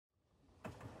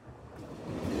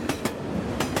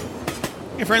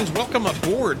Hey friends, welcome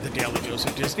aboard the Daily Dose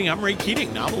of Disney. I'm Ray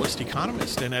Keating, novelist,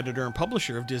 economist, and editor and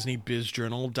publisher of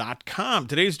DisneyBizJournal.com.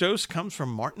 Today's dose comes from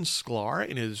Martin Sklar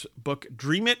in his book,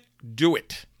 Dream It, Do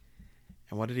It.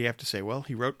 And what did he have to say? Well,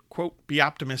 he wrote, quote, "Be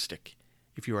optimistic.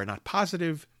 If you are not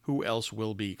positive, who else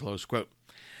will be?" Close quote.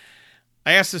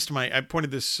 I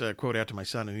pointed this quote out to my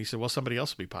son, and he said, well, somebody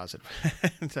else will be positive.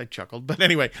 And I chuckled. But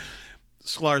anyway,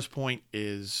 Sklar's point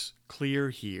is clear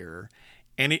here.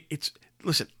 And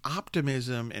listen,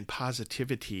 optimism and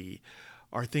positivity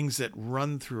are things that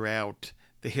run throughout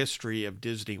the history of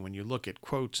Disney when you look at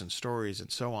quotes and stories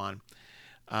and so on.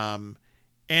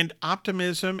 And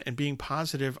optimism and being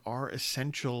positive are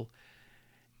essential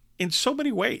in so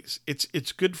many ways.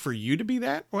 It's good for you to be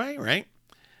that way, right?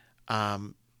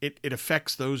 It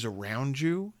affects those around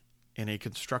you in a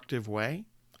constructive way.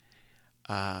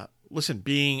 Listen,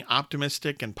 being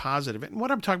optimistic and positive, and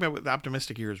what I'm talking about with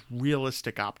optimistic here is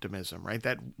realistic optimism, right?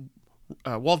 That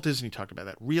Walt Disney talked about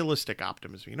that, realistic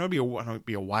optimism. You don't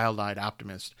be a wild-eyed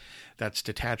optimist that's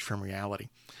detached from reality.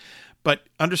 But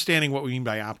understanding what we mean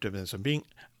by optimism, being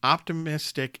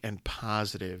optimistic and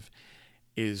positive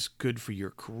is good for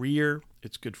your career,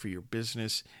 it's good for your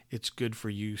business, it's good for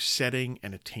you setting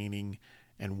and attaining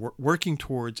and working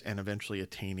towards and eventually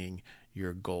attaining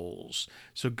your goals.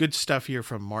 So good stuff here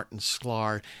from Martin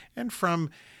Sklar and from,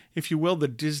 if you will, the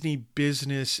Disney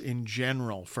business in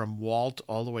general, from Walt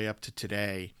all the way up to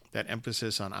today. That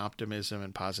emphasis on optimism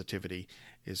and positivity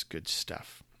is good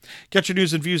stuff. Get your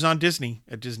news and views on Disney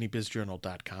at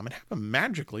DisneyBizJournal.com and have a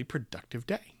magically productive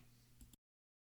day.